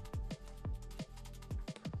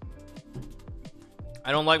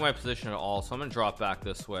 I don't like my position at all, so I'm gonna drop back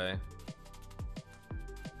this way.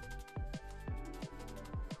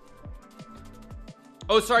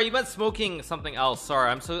 Oh, sorry, you meant smoking something else. Sorry,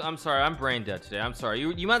 I'm sorry, I'm brain dead today. I'm sorry.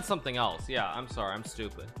 You meant something else. Yeah, I'm sorry, I'm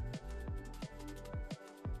stupid.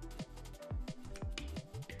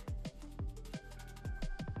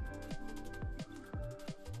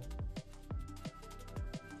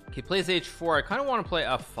 He plays h4. I kind of want to play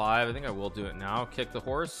f5. I think I will do it now. Kick the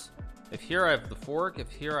horse. If here I have the fork,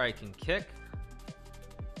 if here I can kick.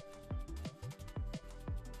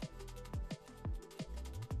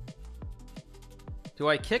 Do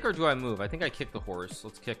I kick or do I move? I think I kick the horse.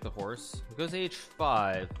 Let's kick the horse. It goes h5.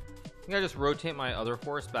 I think I just rotate my other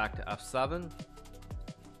horse back to f7.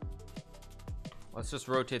 Let's just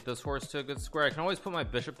rotate this horse to a good square. I can always put my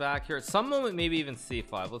bishop back here. At some moment, maybe even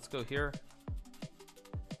c5. Let's go here.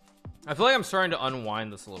 I feel like I'm starting to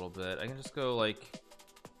unwind this a little bit. I can just go like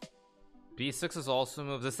b6 is also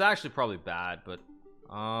moved. This is actually probably bad, but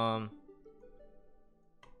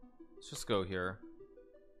let's just go here.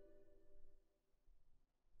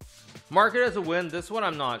 Mark it as a win. This one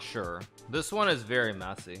I'm not sure. This one is very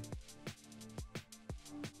messy.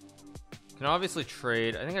 Can obviously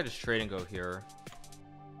trade. I think I just trade and go here.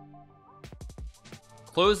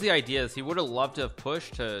 Close the ideas. He would have loved to have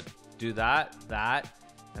pushed to do that,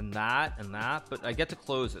 and that, and that, but I get to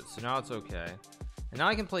close it, so now it's okay. And now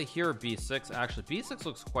I can play here b6. Actually, b6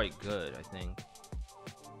 looks quite good, I think.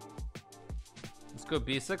 Let's go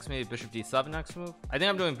b6, maybe bishop d7 next move. I think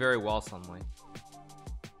I'm doing very well suddenly.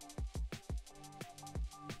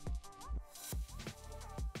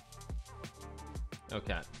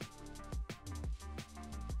 Okay.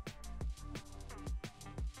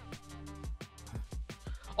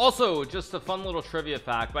 Also, just a fun little trivia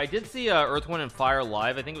fact, but I did see Earth, Wind and Fire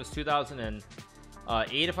live. I think it was 2008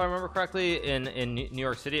 if I remember correctly, in New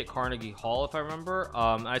York City at Carnegie Hall, if I remember.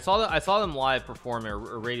 I saw them live performing,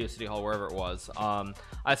 or Radio City Hall, wherever it was.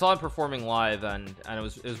 I saw them performing live, and it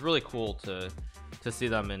was really cool to see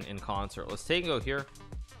them in concert. Let's take and go here.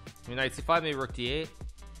 Maybe knight c5, maybe rook d8.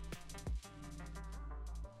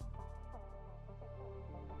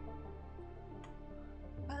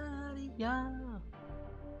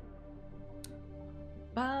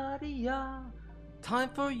 Time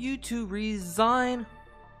for you to resign.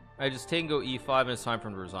 I just take and go e5, and it's time for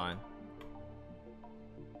him to resign.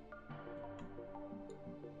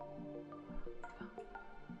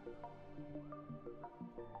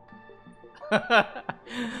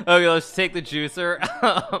 Okay, let's take the juicer.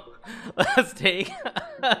 Let's take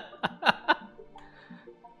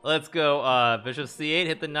let's go bishop c8,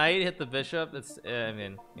 hit the knight, hit the bishop. It's I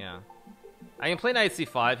mean, yeah, I can play knight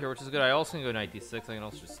c5 here, which is good. I also can go knight d6. I can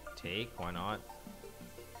also just take, why not?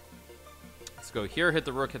 Let's go here, hit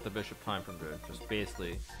the rook, hit the bishop. Time for him to just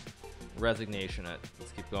basically resignation it.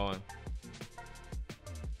 Let's keep going.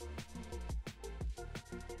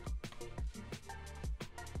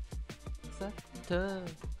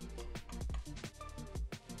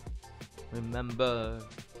 Remember.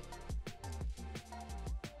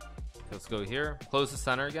 Let's go here, close the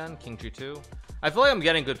center again, king g2. I feel like I'm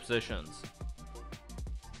getting good positions.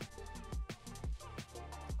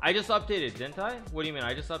 I just updated, didn't I? What do you mean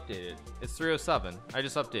I just updated? It's 307. I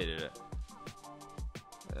just updated it.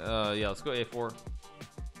 Yeah, let's go a4.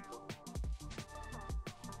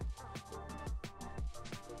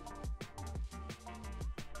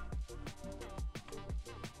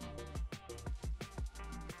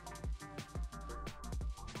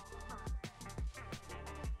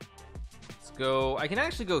 Let's go. I can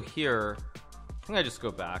actually go here. I think I just go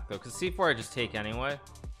back though, because c4 I just take anyway.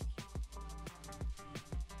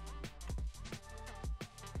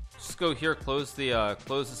 Go here, close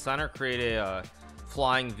the center, create a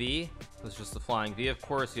flying V. It's just the flying V. Of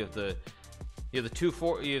course, you have the two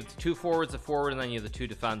forwards, a forward, and then you have the two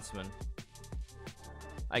defensemen.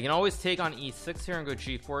 I can always take on e6 here and go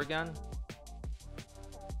g4 again.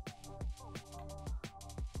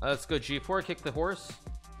 Let's go G4, kick the horse.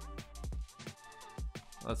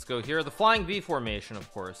 Let's go here. The flying V formation,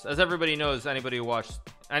 of course. As everybody knows, anybody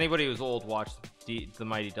who's old watched the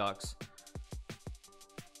Mighty Ducks.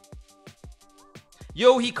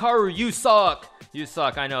 Yo, Hikaru, you suck. You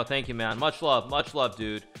suck. I know. Thank you, man. Much love,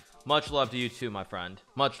 dude. Much love to you too, my friend.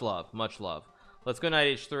 Much love, much love. Let's go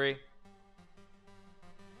knight h3.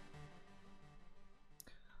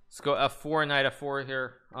 Let's go f4, knight f4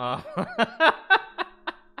 here.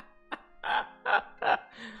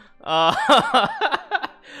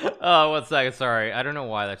 1 second, sorry. I don't know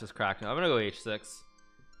why that just cracked me. I'm gonna go h6. Let's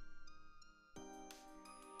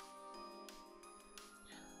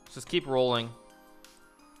just keep rolling.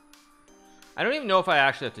 I don't even know if I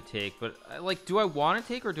actually have to take, but like, do I want to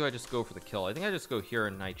take or do I just go for the kill? I think I just go here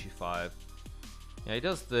and knight g5. Yeah, he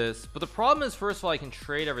does this, but the problem is, first of all, I can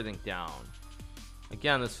trade everything down.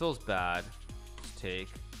 Again, this feels bad. Just take.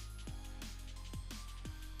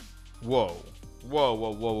 Whoa, whoa,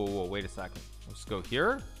 whoa, whoa, whoa, whoa. Wait a second. Let's go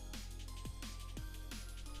here.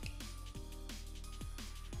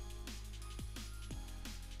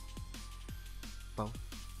 Boom.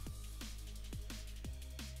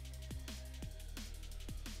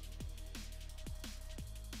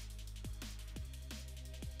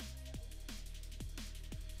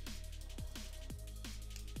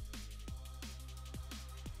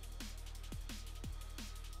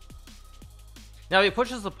 Now if he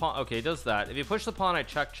pushes the pawn, okay, he does that. If he pushes the pawn, I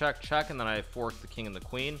check, check, check, and then I fork the king and the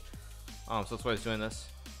queen. So that's why he's doing this.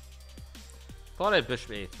 Thought I had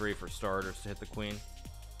bishop a3 for starters to hit the queen.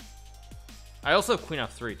 I also have queen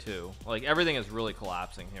f3 too. Like, everything is really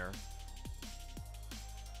collapsing here.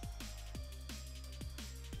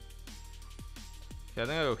 Okay, I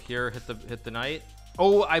think I go here, hit the knight.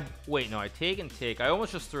 Oh, wait, no, I take and take. I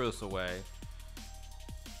almost just threw this away.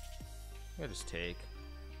 I just take.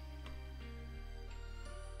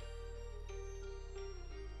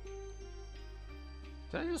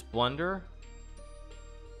 Did I just blunder?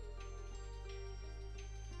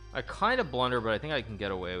 I kind of blunder, but I think I can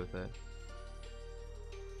get away with it.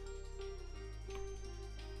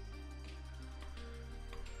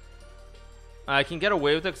 I can get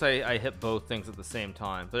away with it because I hit both things at the same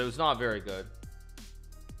time, but it was not very good.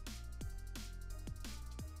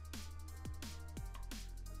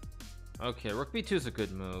 Okay, rook b2 is a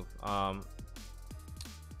good move.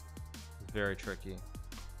 Very tricky.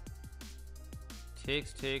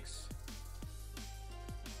 Takes.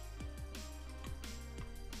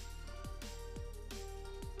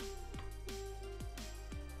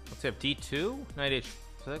 Let's have d2, knight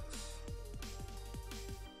h6.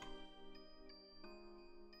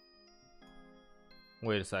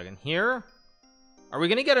 Wait a second. Here, are we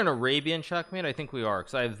gonna get an Arabian checkmate? I think we are,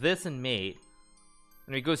 because I have this in mate,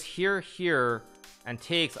 and he goes here, and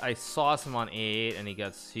takes. I sauce him on a8, and he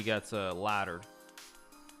gets laddered.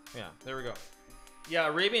 Yeah, there we go. Yeah,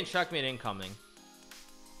 Arabian checkmate incoming.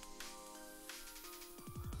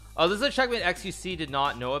 Oh, this is a checkmate XUC did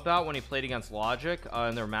not know about when he played against Logic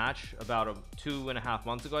in their match about 2.5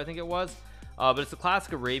 months ago, I think it was. But it's a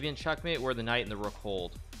classic Arabian checkmate where the knight and the rook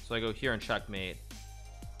hold. So I go here and checkmate.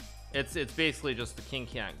 It's basically just the king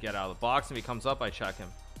can't get out of the box, and if he comes up, I check him.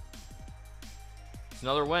 It's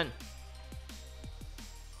another win.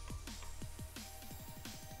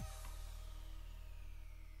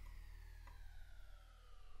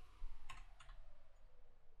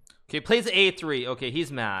 Okay, plays a3. Okay,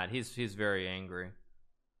 he's mad. He's very angry.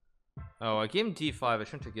 Oh, I gave him d5. I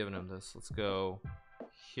shouldn't have given him this. Let's go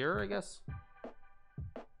here, I guess.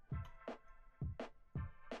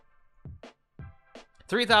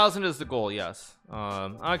 3,000 is the goal, yes.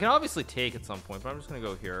 I can obviously take at some point, but I'm just gonna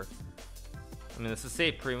go here. I mean, this is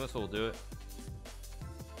safe primo, so we'll do it.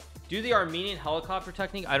 Do the Armenian helicopter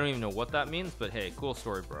technique. I don't even know what that means, but hey, cool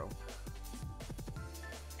story, bro.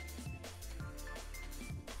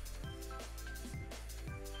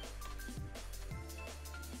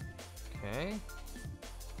 Okay.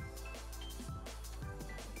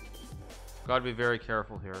 Gotta be very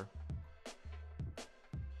careful here.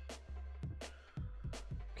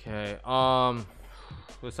 Okay,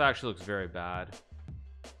 this actually looks very bad.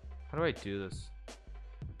 How do I do this?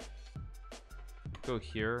 Go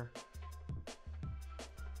here.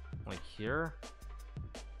 Like here?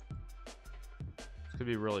 This could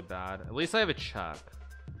be really bad. At least I have a check.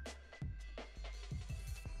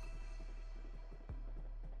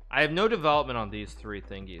 I have no development on these three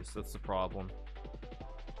thingies. That's the problem.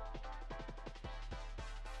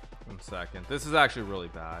 1 second. This is actually really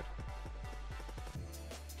bad.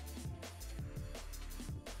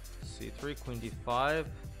 C3, queen d5.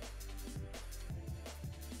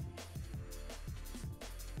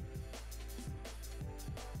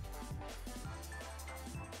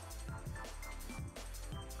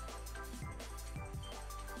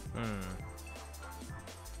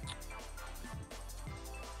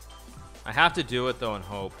 I have to do it though and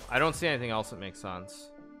hope. I don't see anything else that makes sense.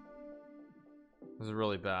 This is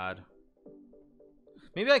really bad.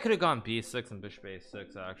 Maybe I could have gone b6 and bishop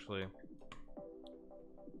a6 actually.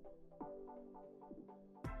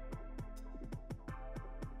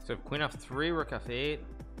 So queen f3, rook f8.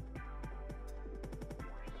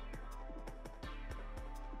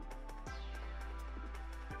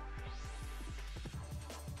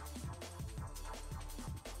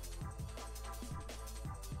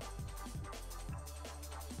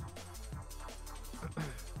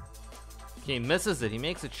 Okay, he misses it. He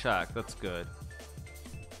makes a check. That's good.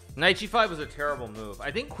 Knight g5 was a terrible move. I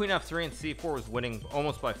think queen f3 and c4 was winning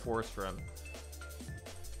almost by force for him.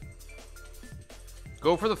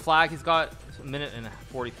 Go for the flag. He's got a minute and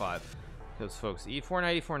 45. Because folks, e4,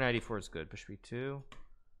 knight e4, knight e4 is good. Bishop e2.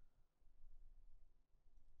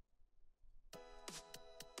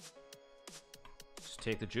 Just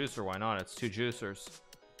take the juicer. Why not? It's two juicers.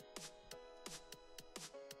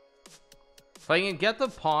 If I can get the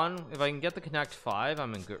pawn, if I can get the connect 5,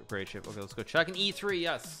 I'm in great shape. Okay, let's go check an e3.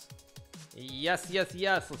 Yes, yes, yes,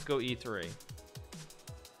 yes. Let's go e3.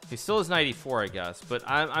 He still has knight e4, I guess, but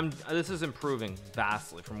this is improving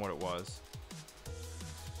vastly from what it was.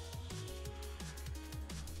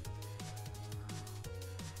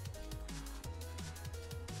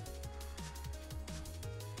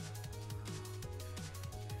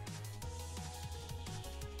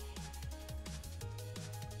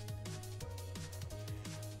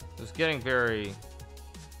 It's getting very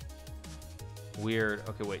weird.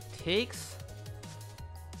 Okay, wait. Takes.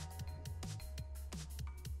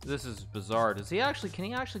 This is bizarre. Does he actually? Can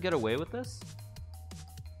he actually get away with this?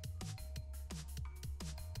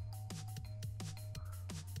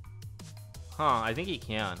 Huh? I think he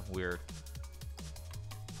can. Weird.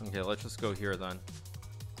 Okay, let's just go here then.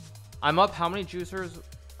 I'm up. How many juicers?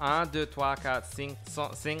 1, 2, 3, 4, 5, 7,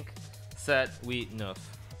 8, 9. Set 1 2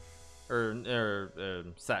 3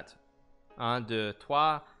 5 1 2 3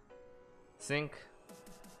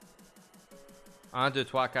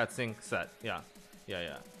 4 5 7.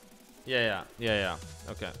 Yeah.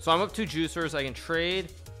 Okay, so I'm up 2 juicers. I can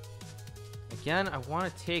trade again. I want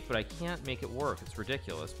to take, but I can't make it work. It's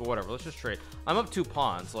ridiculous, but whatever. Let's just trade. I'm up 2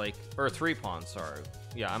 pawns, like, or 3 pawns, sorry.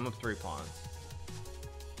 Yeah, I'm up 3 pawns.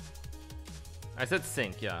 I said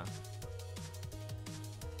sink. Yeah,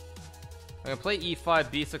 I'm gonna play e5,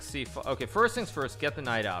 b6, c5. Okay, first things first, get the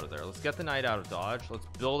knight out of there. Let's get the knight out of dodge. Let's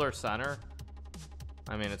build our center.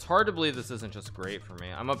 I mean, it's hard to believe this isn't just great for me.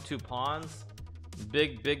 I'm up 2 pawns.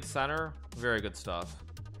 Big center. Very good stuff.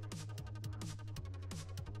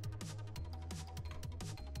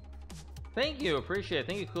 Thank you, appreciate it.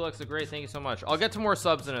 Thank you, Kulix the Great. Thank you so much. I'll get to more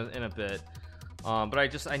subs in a bit. But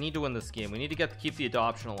I need to win this game. We need to keep the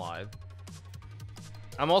adoption alive.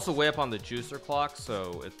 I'm also way up on the juicer clock,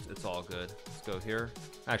 so it's all good. Let's go here.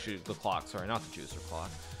 Actually, the clock, sorry, not the juicer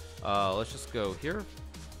clock. Let's just go here.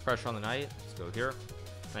 Pressure on the knight. Let's go here.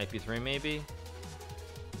 Knight b3 maybe.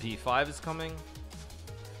 b5 is coming.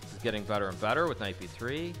 This is getting better and better with knight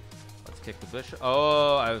b3. Let's kick the bishop.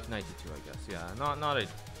 Oh, I have knight d2, I guess. Yeah,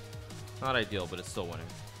 not ideal, but it's still winning.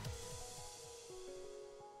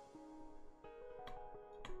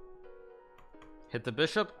 Hit the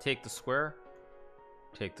bishop, take the square.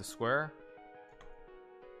 Take the square.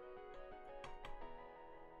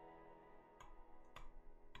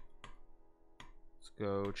 Let's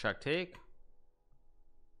go check take.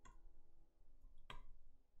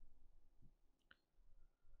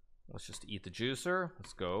 Let's just eat the juicer.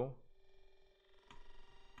 Let's go.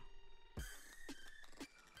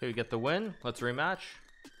 Okay, we get the win. Let's rematch.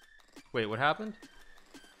 Wait, what happened?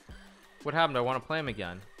 What happened? I want to play him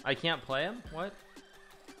again. I can't play him? What?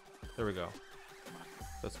 There we go.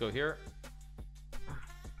 Let's go here.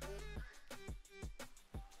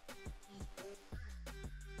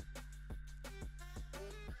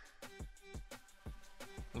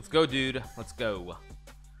 Let's go, dude. Let's go.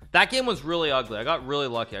 That game was really ugly. I got really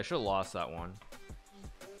lucky. I should have lost that one.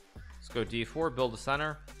 Let's go d4, build a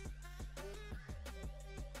center.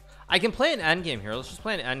 I can play an endgame here. Let's just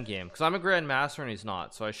play an endgame because I'm a grandmaster and he's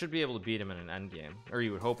not, so I should be able to beat him in an endgame, or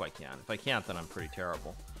you would hope I can. If I can't, then I'm pretty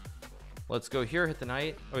terrible. Let's go here, hit the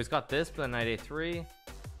knight. Oh, he's got this, but then knight a3.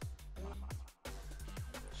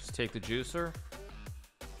 Just take the juicer.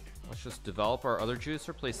 Let's just develop our other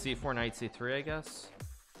juicer. Play c4, knight c3, I guess.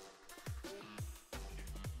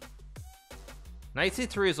 Knight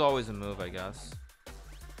c3 is always a move, I guess.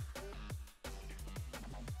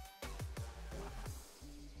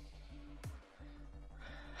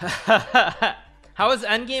 How is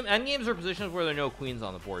endgame? Endgames are positions where there are no queens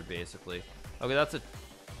on the board, basically. Okay, that's a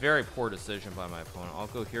Very poor decision by my opponent. I'll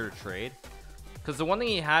go here to trade, because the one thing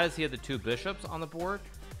he had is he had the 2 bishops on the board,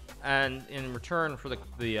 and in return for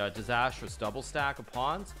the disastrous double stack of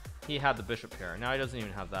pawns, he had the bishop pair. Now he doesn't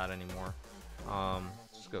even have that anymore.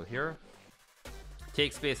 Just go here,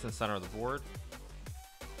 take space in the center of the board.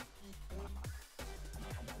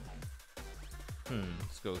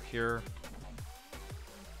 Let's go here.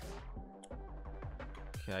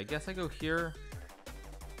 Okay, I guess I go here.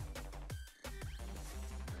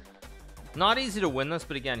 Not easy to win this,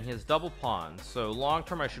 but again, he has double pawns, so long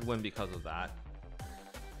term I should win because of that.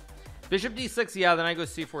 Bishop d6, yeah, then I go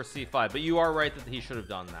c4 c5, but you are right that he should have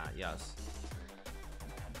done that. Yes.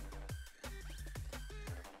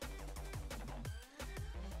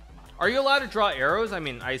 Are you allowed to draw arrows? I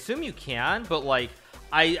mean, I assume you can, but like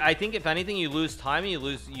I think if anything, you lose time and you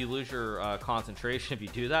lose your concentration if you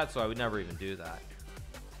do that, so I would never even do that.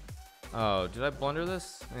 Oh, did I blunder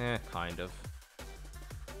this? Kind of.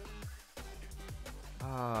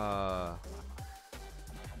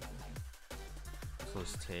 So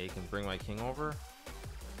let's take and bring my king over.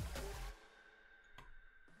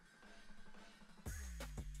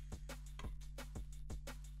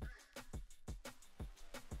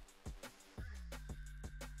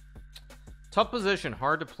 Tough position,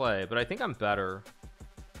 hard to play, but I think I'm better.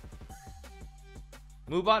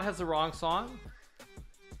 Mubot has the wrong song.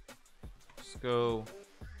 Let's go.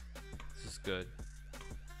 This is good.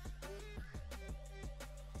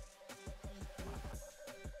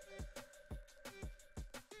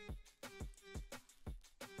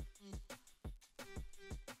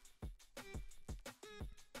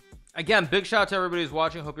 Again, big shout out to everybody who's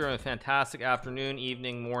watching. Hope you're having a fantastic afternoon,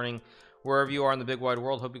 evening, morning, wherever you are in the big wide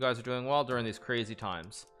world. Hope you guys are doing well during these crazy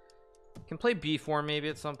times. Can play b4 maybe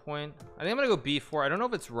at some point. I think I'm gonna go b4. I don't know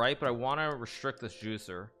if it's right, but I want to restrict this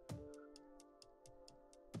juicer.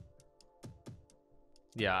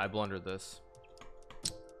 Yeah, I blundered this.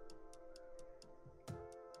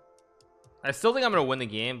 I still think I'm gonna win the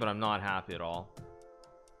game, but I'm not happy at all.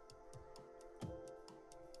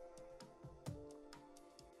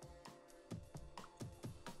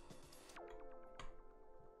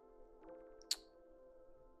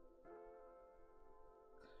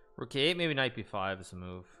 Rook 8, maybe knight b5 is a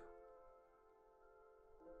move.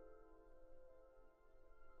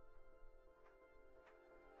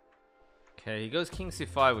 Okay, he goes king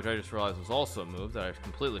c5, which I just realized was also a move that I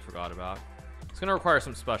completely forgot about. It's going to require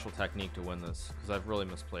some special technique to win this, because I've really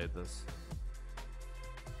misplayed this.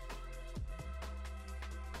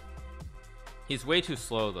 He's way too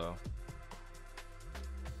slow, though.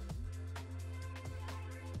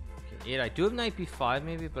 Okay, 8. I do have knight b5,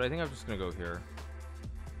 maybe, but I think I'm just going to go here.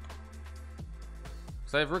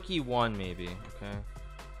 So I have rook e1 maybe. Okay,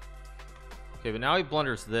 but now he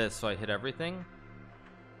blunders this, so I hit everything.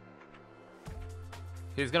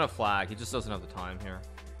 Okay, he's gonna flag. He just doesn't have the time here.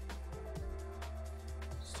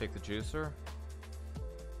 Just take the juicer.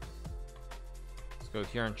 Let's go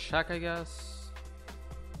here and check, I guess.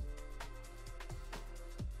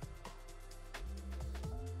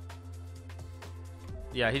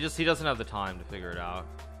 Yeah, he doesn't have the time to figure it out.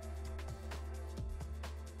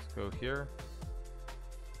 Let's go here.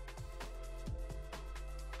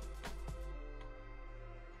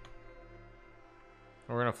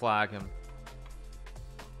 We're gonna flag him.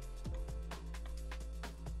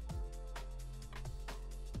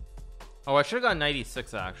 Oh, I should have gone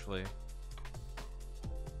 96 actually.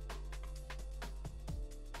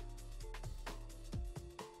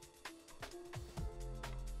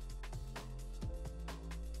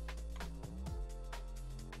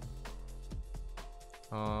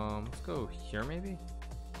 Let's go here maybe.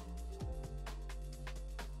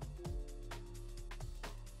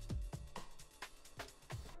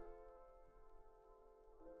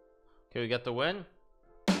 Okay, we get the win.